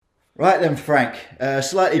Right then, Frank.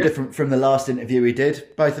 Slightly Yeah. different from the last interview we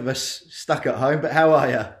did. Both of us stuck at home, but how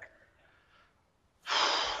are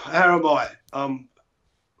How am I?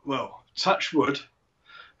 Well, touch wood.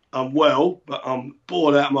 I'm well, but I'm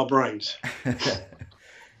bored out of my brains. you?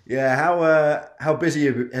 Yeah, how busy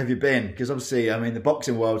have you been? Because obviously, I mean, the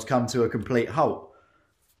boxing world's come to a complete halt.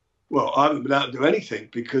 Well, I haven't been able to do anything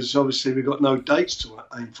because obviously we've got no dates to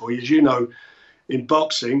aim for. As you know, in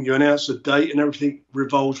boxing, you announce a date and everything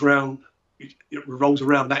revolves around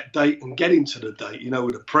that date and getting to the date. You know,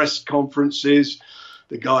 with the press conferences,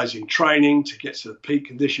 the guys in training to get to the peak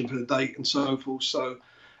condition for the date and so forth. So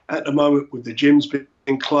at the moment, with the gyms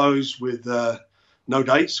being closed, with no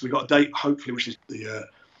dates, we've got a date hopefully, which is the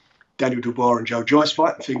Daniel Dubois and Joe Joyce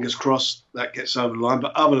fight. Fingers crossed that gets over the line.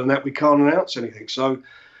 But other than that, we can't announce anything. So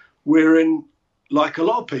we're in, like a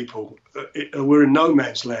lot of people, we're in no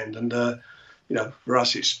man's land. And you know, for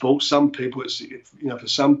us, it's sports. Some people, for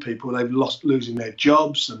some people, they've losing their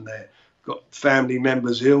jobs and they've got family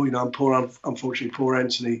members ill. You know, unfortunately, poor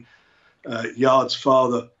Anthony Yard's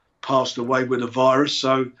father passed away with a virus.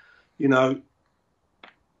 So, you know,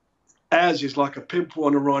 ours is like a pimple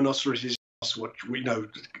on a rhinoceros's ass, what we know,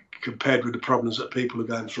 compared with the problems that people are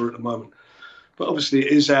going through at the moment. But obviously,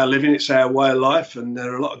 it is our living, it's our way of life, and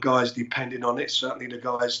there are a lot of guys depending on it. Certainly, the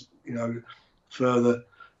guys, you know, further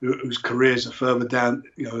whose careers are further down,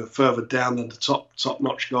 you know, further down than the top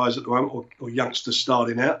notch guys at the moment, or youngsters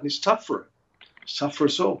starting out, and it's tough for them. It's tough for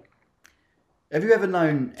us all. Have you ever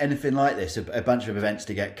known anything like this? A bunch of events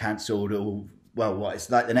to get cancelled, or well, what it's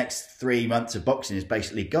like the next 3 months of boxing is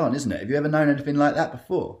basically gone, isn't it? Have you ever known anything like that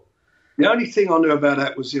before? The only thing I knew about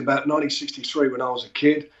that was about 1963 when I was a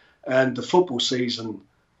kid, and the football season,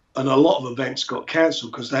 and a lot of events got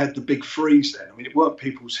cancelled because they had the big freeze then. I mean, it weren't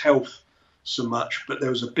people's health so much, but there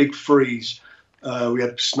was a big freeze. We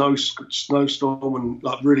had snowstorm and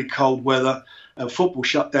like really cold weather, and football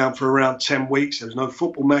shut down for around 10 weeks. There was no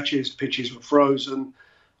football matches, pitches were frozen,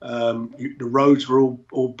 the roads were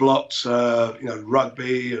all blocked. You know,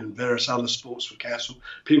 rugby and various other sports were cancelled.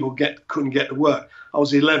 People couldn't get to work. I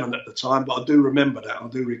was 11 at the time, but I do remember that. I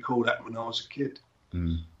do recall that when I was a kid.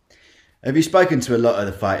 Mm. Have you spoken to a lot of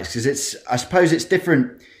the fighters? Because I suppose it's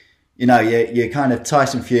different. You know, you kind of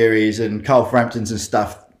Tyson Furies and Carl Framptons and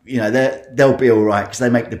stuff. You know, they'll be all right because they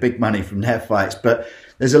make the big money from their fights. But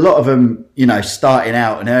there's a lot of them, you know, starting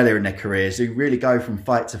out and earlier in their careers who really go from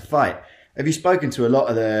fight to fight. Have you spoken to a lot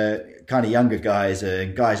of the kind of younger guys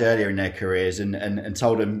and guys earlier in their careers and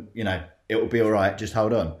told them, you know, it will be all right, just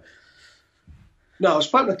hold on? No, I've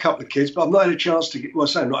spoken to a couple of kids, but I've not had a chance to get. Well, I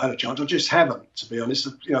say I've not had a chance. I just haven't, to be honest.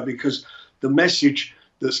 You know, because the message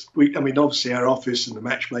I mean, obviously our office and the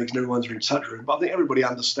matchmakers and everyone's in touch with it, but I think everybody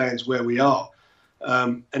understands where we are.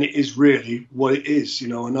 And it is really what it is. You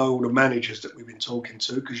know, I know all the managers that we've been talking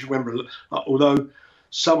to, because you remember, although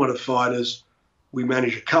some of the fighters, we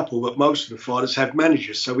manage a couple, but most of the fighters have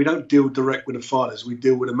managers. So we don't deal direct with the fighters, we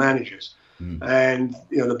deal with the managers. And,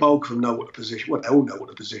 you know, the bulk of them know what the position, well, they all know what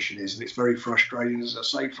the position is. And it's very frustrating, as I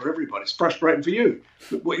say, for everybody. It's frustrating for you.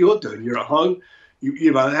 Look what you're doing. You're at home.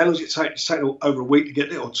 You know, how long does it take? It's taken over a week to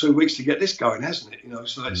get it, or 2 weeks to get this going, hasn't it? You know,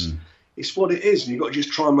 so it's what it is. And you've got to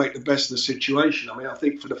just try and make the best of the situation. I mean, I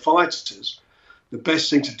think for the fighters, the best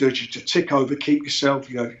thing to do is just to tick over, keep yourself,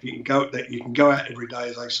 you know, you can go out every day,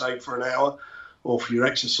 as they say, for an hour or for your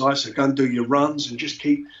exercise. So go and do your runs and just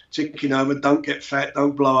keep ticking over. Don't get fat,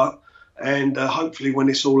 don't blow up. And hopefully when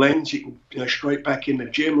this all ends, you can, you know, straight back in the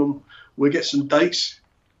gym and we'll get some dates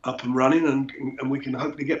up and running and we can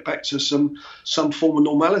hopefully get back to some form of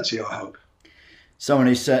normality, I hope. Someone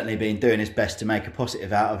who's certainly been doing his best to make a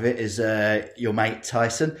positive out of it is your mate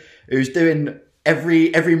Tyson, who's doing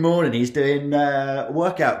every morning. He's doing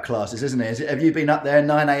workout classes, isn't he? Have you been up there at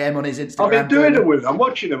 9 a.m. on his Instagram? I've been doing it with him. I'm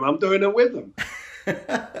watching him. I'm doing it with him.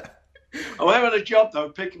 I'm having a job though,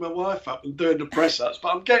 picking my wife up and doing the press ups,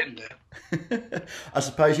 but I'm getting there. I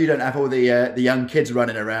suppose you don't have all the young kids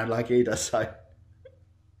running around like he does, so.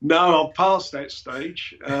 No, I've passed that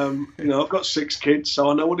stage. You know, I've got 6 kids, so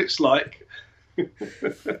I know what it's like.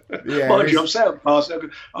 Yeah, mind you, I'm saying past.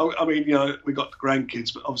 I mean, you know, we got the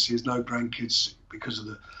grandkids, but obviously there's no grandkids because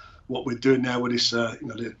of what we're doing now with this, you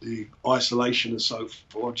know, the isolation and so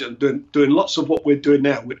forth. Just doing lots of what we're doing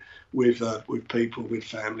now with people, with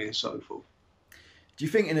family and so forth. Do you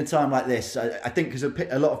think in a time like this, I think because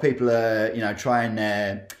a lot of people are, you know,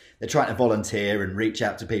 they're trying to volunteer and reach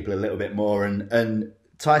out to people a little bit more, and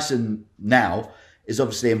Tyson now is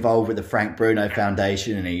obviously involved with the Frank Bruno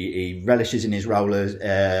Foundation, and he relishes in his role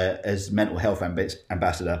as mental health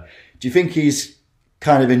ambassador. Do you think he's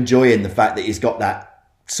kind of enjoying the fact that he's got that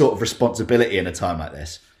sort of responsibility in a time like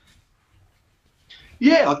this?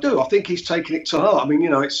 Yeah, I do. I think he's taken it to heart. I mean,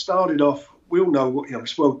 it started off. We all know what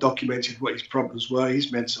it's well documented what his problems were,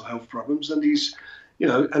 his mental health problems, and he's,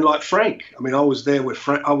 and like Frank. I mean, I was there with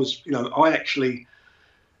Frank. I actually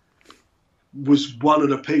was one of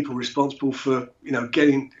the people responsible for,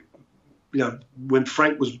 getting, when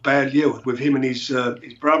Frank was badly ill, with him and his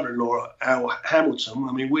brother-in-law Al Hamilton.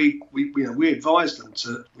 I mean, we advised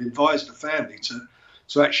the family to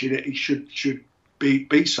actually that he should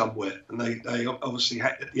be somewhere, and they obviously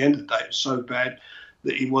had, at the end of the day, it was so bad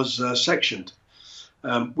that he was sectioned.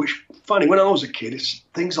 Which, funny, when I was a kid, it's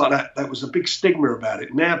things like that was a big stigma about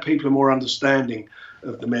it. Now people are more understanding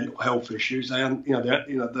of the mental health issues.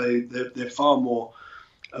 They're far more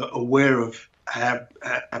aware of how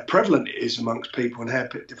prevalent it is amongst people and how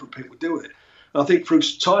different people deal with it. And I think through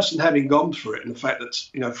Tyson having gone through it, and the fact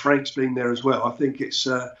that Frank's been there as well, I think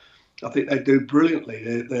they do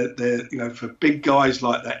brilliantly. They're for big guys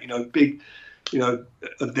like that, big. Of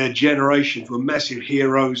their generations were massive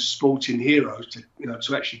heroes, sporting heroes, to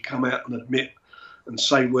actually come out and admit and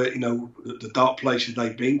say where, the dark places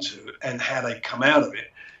they've been to and how they come out of it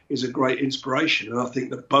is a great inspiration. And I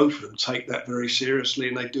think that both of them take that very seriously,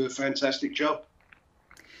 and they do a fantastic job.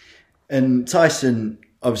 And Tyson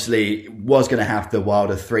obviously was going to have the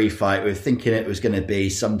Wilder 3 fight. We were thinking it was going to be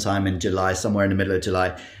sometime in July, somewhere in the middle of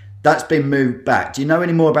July. That's been moved back. Do you know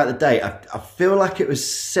any more about the date? I feel like it was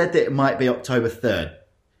said that it might be October 3rd.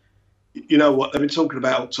 You know what? They've been talking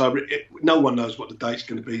about October. No one knows what the date's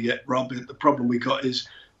going to be yet, Rob. The problem we got is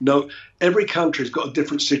every country's got a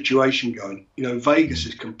different situation going. Vegas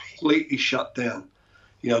is completely shut down.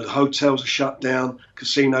 The hotels are shut down,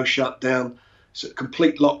 casinos shut down. It's a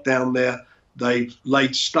complete lockdown there. They've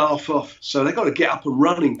laid staff off. So they've got to get up and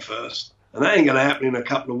running first. And that ain't going to happen in a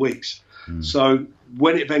couple of weeks. So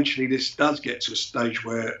when eventually this does get to a stage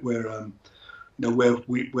where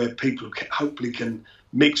people hopefully can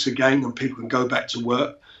mix again and people can go back to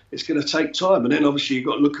work, it's going to take time. And then obviously you've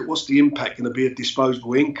got to look at what's the impact going to be of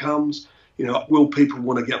disposable incomes. Will people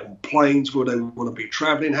want to get on planes? Will they want to be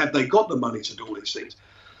travelling? Have they got the money to do all these things?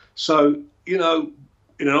 So, in an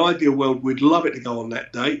ideal world, we'd love it to go on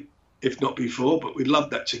that date, if not before, but we'd love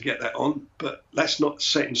that to get that on. But that's not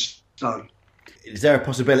set in stone. Is there a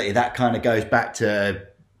possibility that kind of goes back to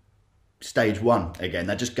stage 1 again?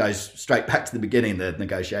 That just goes straight back to the beginning, the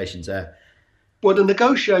negotiations there? Well, the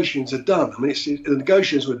negotiations are done. I mean, the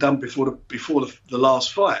negotiations were done before the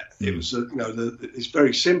last fight. It was, it's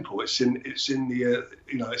very simple. It's in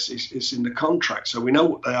the contract. So we know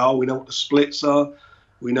what they are. We know what the splits are.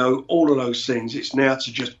 We know all of those things. It's now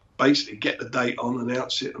to just basically get the date on,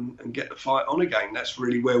 announce it, and get the fight on again. That's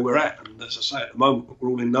really where we're at. And as I say, at the moment, we're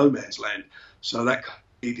all in no man's land. So that can't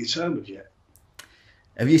be determined yet.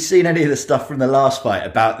 Have you seen any of the stuff from the last fight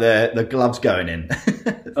about the gloves going in?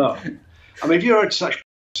 Oh, I mean, have you heard such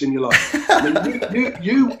in your life? I mean,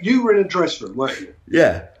 you were in a dressing room, weren't you?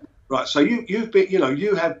 Yeah. Right. So you've been,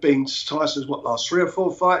 you have been Tyson's last 3 or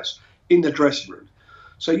 4 fights in the dressing room.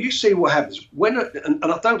 So you see what happens and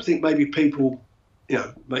I don't think maybe people,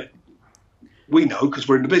 we know because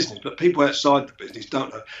we're in the business, but people outside the business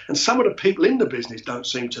don't know. And some of the people in the business don't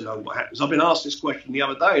seem to know what happens. I've been asked this question the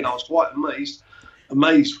other day, and I was quite amazed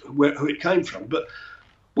who it came from. But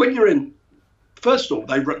when you're in, first of all,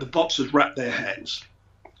 the boxers wrap their hands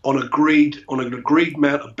on an agreed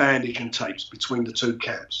amount of bandage and tapes between the two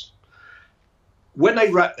camps. When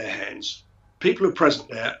they wrap their hands, people who are present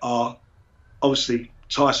there are obviously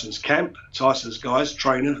Tyson's camp, Tyson's guys,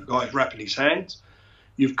 trainer, the guy's wrapping his hands.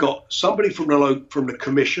 You've got somebody from the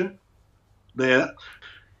commission there.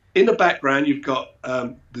 In the background, you've got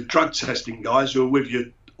the drug testing guys who are with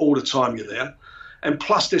you all the time you're there. And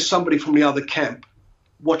plus there's somebody from the other camp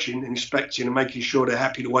watching and inspecting and making sure they're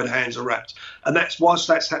happy the way the hands are wrapped. And whilst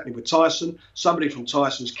that's happening with Tyson, somebody from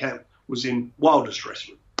Tyson's camp was in Wilder's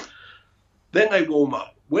dressing room. Then they warm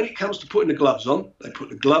up. When it comes to putting the gloves on, they put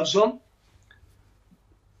the gloves on.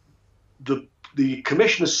 The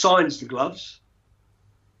commissioner signs the gloves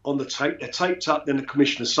on the tape. They're taped up, then the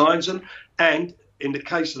commissioner signs them. And in the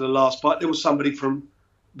case of the last fight, there was somebody from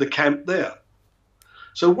the camp there.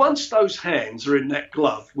 So once those hands are in that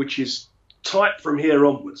glove, which is tight from here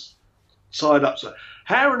onwards, tied up, so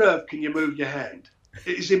how on earth can you move your hand?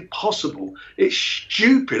 It is impossible. It's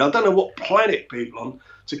stupid. I don't know what planet people on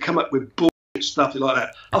to come up with bullshit stuff like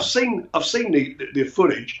that. I've seen the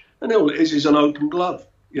footage, and all it is an open glove.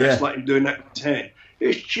 It's like him doing that with his hand.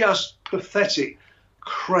 It's just pathetic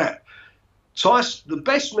crap. Tyson, the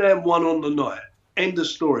best man won on the night. End of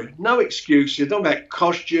story. No excuse. You don't about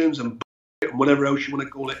costumes and whatever else you want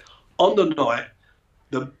to call it. On the night,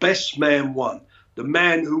 the best man won. The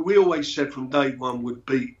man who we always said from day one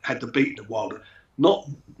had to beat the Wilder.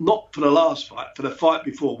 Not for the last fight, for the fight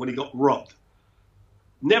before when he got robbed.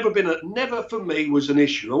 Never for me was an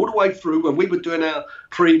issue. All the way through when we were doing our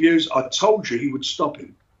previews, I told you he would stop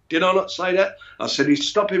him. Did I not say that? I said he'd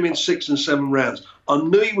stop him in 6 and 7 rounds. I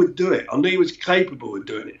knew he would do it. I knew he was capable of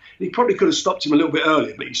doing it. He probably could have stopped him a little bit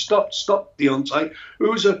earlier, but he stopped Deontay,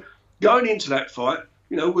 who was going into that fight,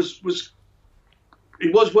 he was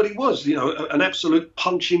what he was, an absolute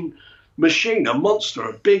punching machine, a monster,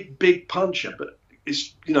 a big puncher. But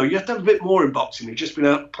it's, you have to have a bit more in boxing. He's just been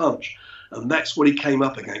able to punch. And that's what he came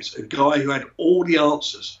up against, a guy who had all the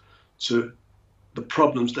answers to the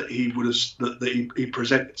problems that he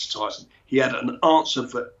presented to Tyson. He had an answer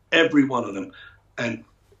for every one of them and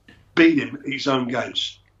beat him at his own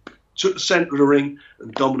games. Took the centre of the ring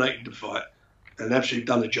and dominated the fight and actually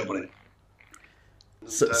done the job on it.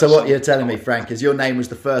 So what you're telling me, Frank, is your name was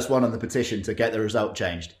the first one on the petition to get the result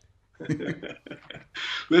changed.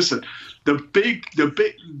 Listen,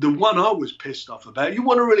 the one I was pissed off about, you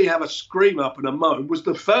want to really have a scream up and a moan, was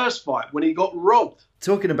the first fight when he got robbed.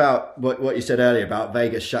 Talking about what you said earlier about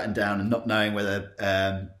Vegas shutting down and not knowing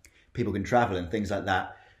whether people can travel and things like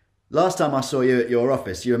that. Last time I saw you at your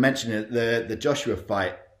office, you were mentioning that the Joshua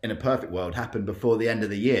fight in a perfect world happened before the end of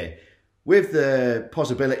the year. With the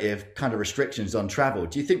possibility of kind of restrictions on travel,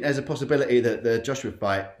 do you think there's a possibility that the Joshua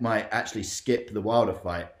fight might actually skip the Wilder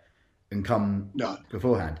fight and come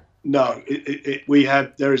beforehand? No,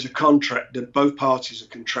 there is a contract that both parties are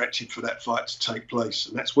contracted for that fight to take place,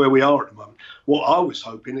 and that's where we are at the moment. What I was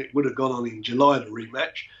hoping, it would have gone on in July, the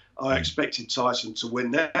rematch. I expected Tyson to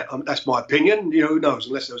win that. That's my opinion. Who knows?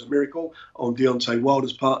 Unless there was a miracle on Deontay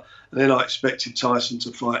Wilder's part, and then I expected Tyson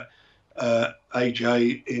to fight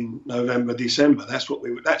AJ in November, December. That's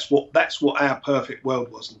what our perfect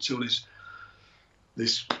world was until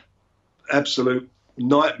this absolute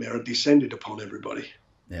nightmare had descended upon everybody.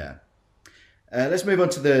 Yeah. Let's move on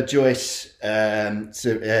to the Joyce,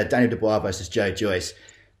 Daniel Dubois versus Joe Joyce.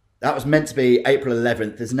 That was meant to be April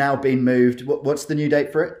 11th. Has now been moved. What's the new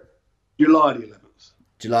date for it? July the 11th.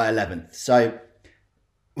 July 11th. So,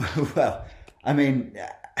 well, I mean,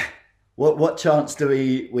 what chance do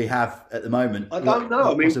we have at the moment? I don't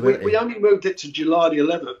know. I mean, we only moved it to July the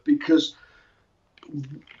 11th because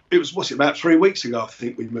it was, about 3 weeks ago, I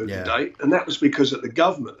think we moved the date. And that was because the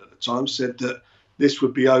government at the time said that this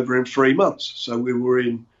would be over in 3 months. So we were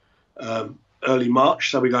in early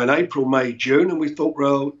March. So we go in April, May, June. And we thought,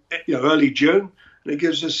 well, early June. And it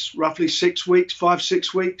gives us roughly 6 weeks,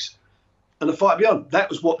 5-6 weeks. And the fight beyond. That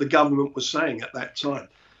was what the government was saying at that time.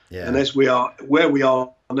 Yeah. And as we are where we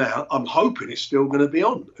are now, I'm hoping it's still going to be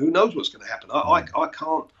on. Who knows what's going to happen?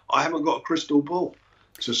 I haven't got a crystal ball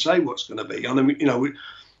to say what's going to be. I mean,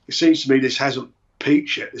 it seems to me this hasn't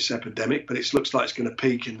peaked yet, this epidemic, but it looks like it's going to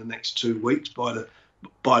peak in the next 2 weeks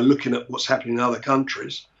by looking at what's happening in other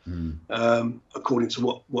countries, according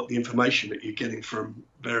to what the information that you're getting from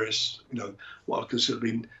various, what I consider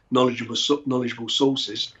to be knowledgeable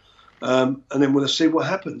sources, and then we'll see what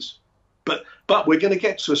happens. But we're going to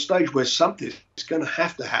get to a stage where something is going to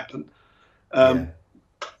have to happen.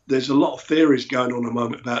 There's a lot of theories going on at the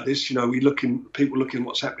moment about this. People looking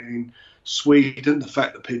what's happening in Sweden, the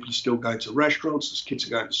fact that people are still going to restaurants, as kids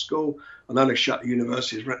are going to school. I know they shut the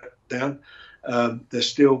universities down. They're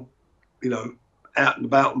still, out and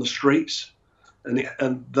about on the streets,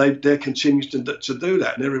 and they're continuing to do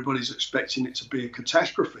that. And everybody's expecting it to be a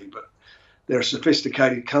catastrophe, but they're a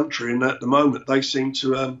sophisticated country, and at the moment they seem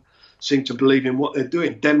to believe in what they're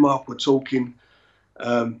doing. Denmark were talking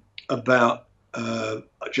about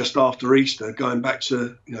just after Easter, going back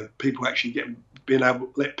to people actually being able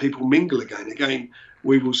to let people mingle again. Again,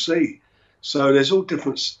 we will see. So there's all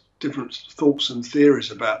different thoughts and theories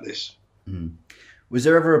about this. Mm. Was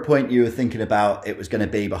there ever a point you were thinking about it was going to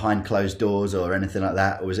be behind closed doors or anything like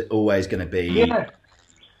that, or was it always going to be?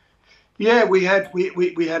 Yeah, we had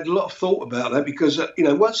a lot of thought about that because it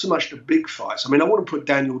wasn't so much the big fights. I mean, I want to put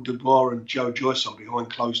Daniel Dubois and Joe Joyce on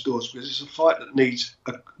behind closed doors because it's a fight that needs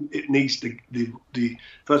the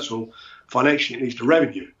first of all, financially it needs the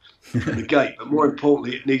revenue and the gate, but more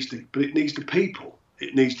importantly, it needs the people,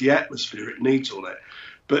 it needs the atmosphere, it needs all that.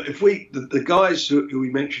 But if the guys who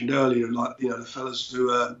we mentioned earlier, like the fellas who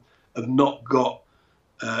have not got.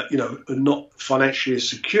 Are not financially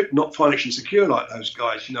secure like those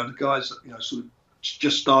guys. The guys that sort of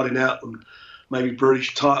just starting out on maybe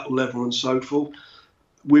British title level and so forth.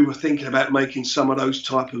 We were thinking about making some of those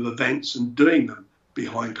type of events and doing them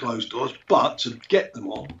behind closed doors. But to get them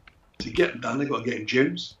on, to get them done, they've got to get in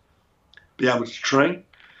gyms, be able to train.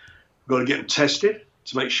 We've got to get them tested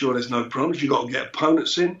to make sure there's no problems. You've got to get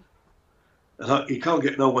opponents in. And you can't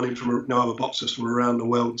get no one in from no other boxers from around the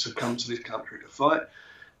world to come to this country to fight.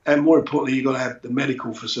 And more importantly, you've got to have the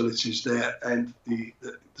medical facilities there and the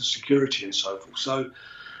security and so forth. So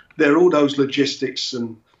there are all those logistics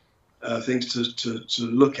and things to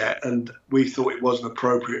look at. And we thought it wasn't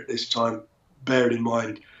appropriate this time, bearing in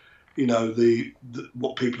mind, you know,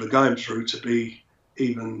 what people are going through, to be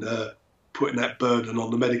even putting that burden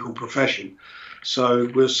on the medical profession. So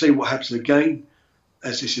we'll see what happens again,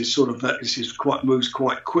 as this is moves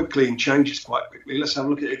quite quickly and changes quite quickly. Let's have a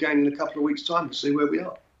look at it again in a couple of weeks' time and see where we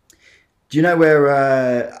are. Do you know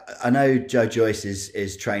where? I know Joe Joyce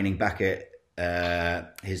is training back at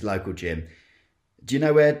his local gym. Do you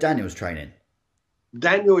know where Daniel's training?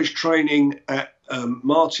 Daniel is training at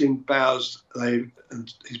Martin Bowers and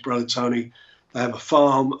his brother Tony. They have a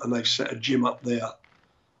farm and they've set a gym up there,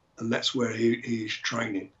 and that's where he is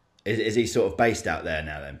training. Is he sort of based out there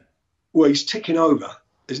now then? Well, he's ticking over.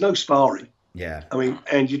 There's no sparring. Yeah. I mean,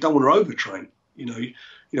 and you don't want to overtrain.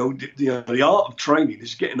 The art of training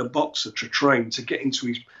is getting a boxer to train to get into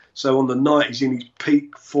his. So on the night he's in his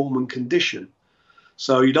peak form and condition.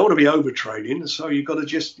 So you don't want to be overtraining. So you've got to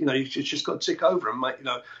you've just got to tick over and make.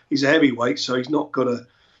 He's a heavyweight, so he's not got to.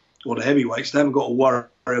 Or the heavyweights, they haven't got to worry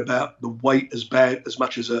about the weight as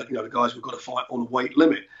much as the guys who've got to fight on the weight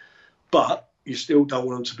limit. But you still don't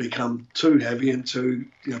want them to become too heavy and to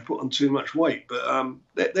put on too much weight. But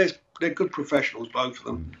they're good professionals, both of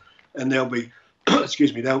them, and they'll be.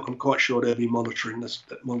 Excuse me. I'm quite sure they'll be monitoring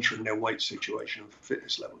their weight situation and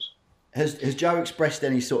fitness levels. Has Joe expressed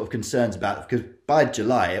any sort of concerns about it? Because by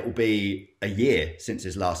July it will be a year since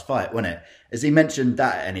his last fight, won't it? Has he mentioned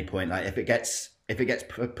that at any point? Like if it gets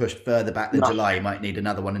pushed further back than July, he might need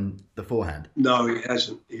another one in beforehand. No, he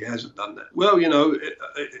hasn't. He hasn't done that. Well,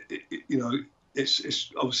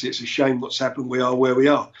 it's obviously it's a shame what's happened. We are where we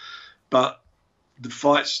are, but the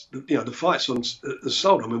fights on the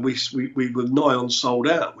sold. I mean, we were nigh on sold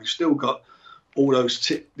out. We've still got all those.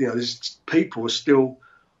 There's people are still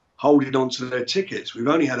holding on to their tickets. We've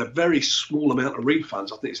only had a very small amount of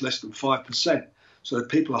refunds. I think it's less than 5%. So that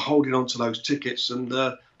people are holding on to those tickets, and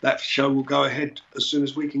that show will go ahead as soon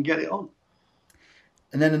as we can get it on.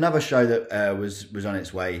 And then another show that was on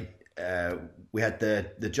its way. We had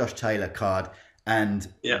the Josh Taylor card, and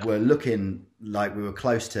we're looking like we were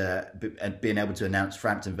close to being able to announce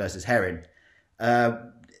Frampton versus Herring.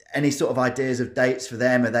 Any sort of ideas of dates for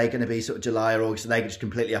them? Are they going to be sort of July or August? Are they just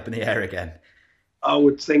completely up in the air again? I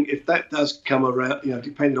would think if that does come around,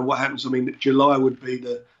 depending on what happens. I mean, July would be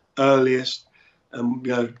the earliest,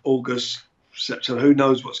 August, September. Who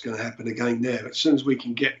knows what's going to happen again there? But as soon as we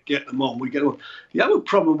can get them on, we get them on. The other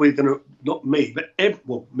problem we're going to, not me, but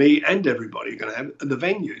me and everybody are going to have are the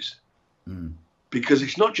venues. Because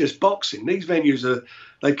it's not just boxing. These venues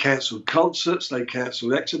they cancelled concerts, they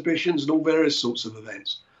cancelled exhibitions, and all various sorts of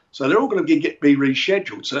events. So they're all going to be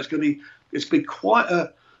rescheduled. So it's going to be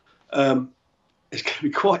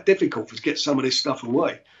quite difficult to get some of this stuff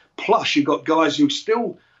away. Plus, you've got guys who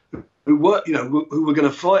were going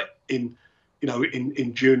to fight in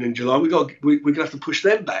June and July. We're going to have to push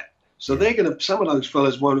them back. So some of those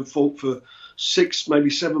fellas won't have fought for 6, maybe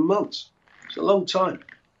 7 months. It's a long time.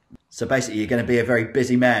 So basically, you're going to be a very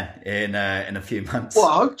busy man in a few months. Well,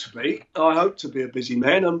 I hope to be. I hope to be a busy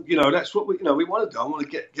man. That's what we want to do. I want to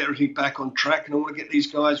get everything back on track, and I want to get these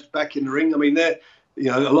guys back in the ring. I mean, a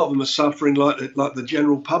lot of them are suffering like the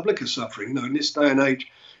general public are suffering. In this day and age,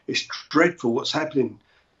 it's dreadful what's happening.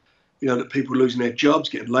 That people are losing their jobs,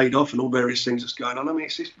 getting laid off, and all various things that's going on. I mean,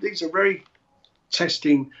 these are very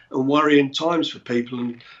testing and worrying times for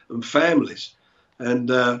people and families. And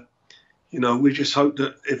we just hope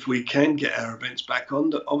that if we can get our events back on,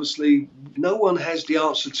 that obviously no one has the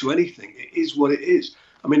answer to anything. It is what it is.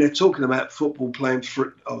 I mean, they're talking about football playing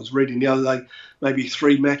I was reading the other day, maybe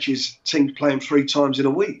 3 matches, teams playing 3 times in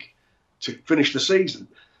a week to finish the season.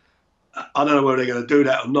 I don't know whether they're going to do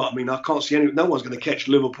that or not. I mean, I can't see no one's going to catch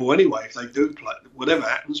Liverpool anyway if they do play, whatever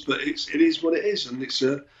happens. But it is what it is, and it's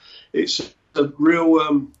a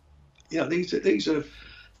real these are.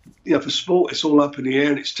 For sport, it's all up in the air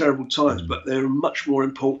and it's terrible times, but there are much more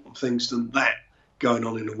important things than that going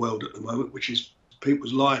on in the world at the moment, which is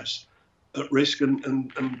people's lives at risk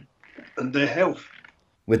and their health.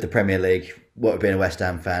 With the Premier League, what would be a West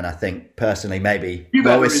Ham fan? I think personally, maybe we're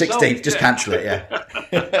 16th, just cancel it, yeah.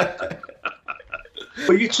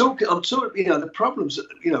 Well, I'm talking, the problems,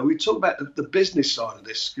 we talk about the business side of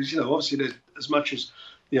this, because, obviously there's as much as,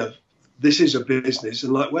 this is a business,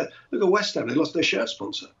 and look at West Ham. They lost their shirt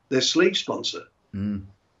sponsor, their sleeve sponsor.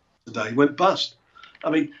 Today went bust.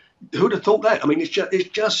 I mean, who'd have thought that? I mean, it's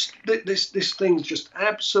just this thing's just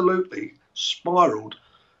absolutely spiraled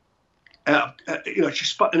and you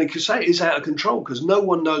can say it is out of control because no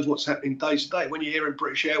one knows what's happening day to day. When you hear in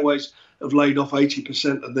British Airways have laid off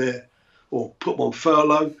 80% of their, or put them on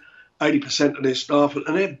furlough, 80% of their staff,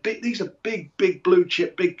 and they're big, these are big blue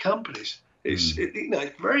chip, big companies. It's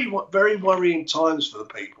very, very worrying times for the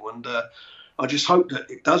people, and I just hope that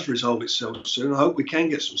it does resolve itself soon. I hope we can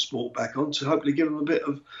get some sport back on to hopefully give them a bit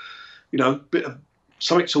of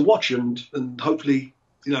something to watch and hopefully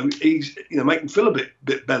make them feel a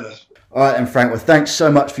bit better. All right, then, Frank. Well, thanks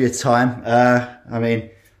so much for your time.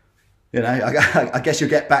 I guess you'll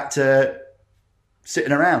get back to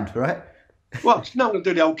sitting around, right? Well, no, I'm going to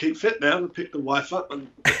do the old keep fit now and pick the wife up and.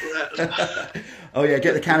 Oh yeah,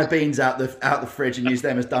 get the can of beans out the fridge and use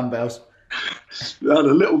them as dumbbells. No,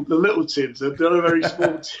 the little tins. They're a very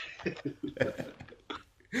small tin.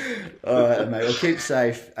 All right, mate. Well, keep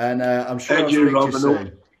safe, and I'm sure I'll speak to you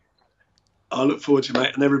soon. I look forward to it,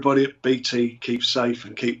 mate. And everybody at BT, keep safe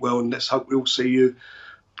and keep well. And let's hope we all see you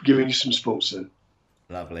giving you some sports soon.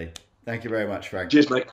 Lovely. Thank you very much, Frank. Cheers, mate.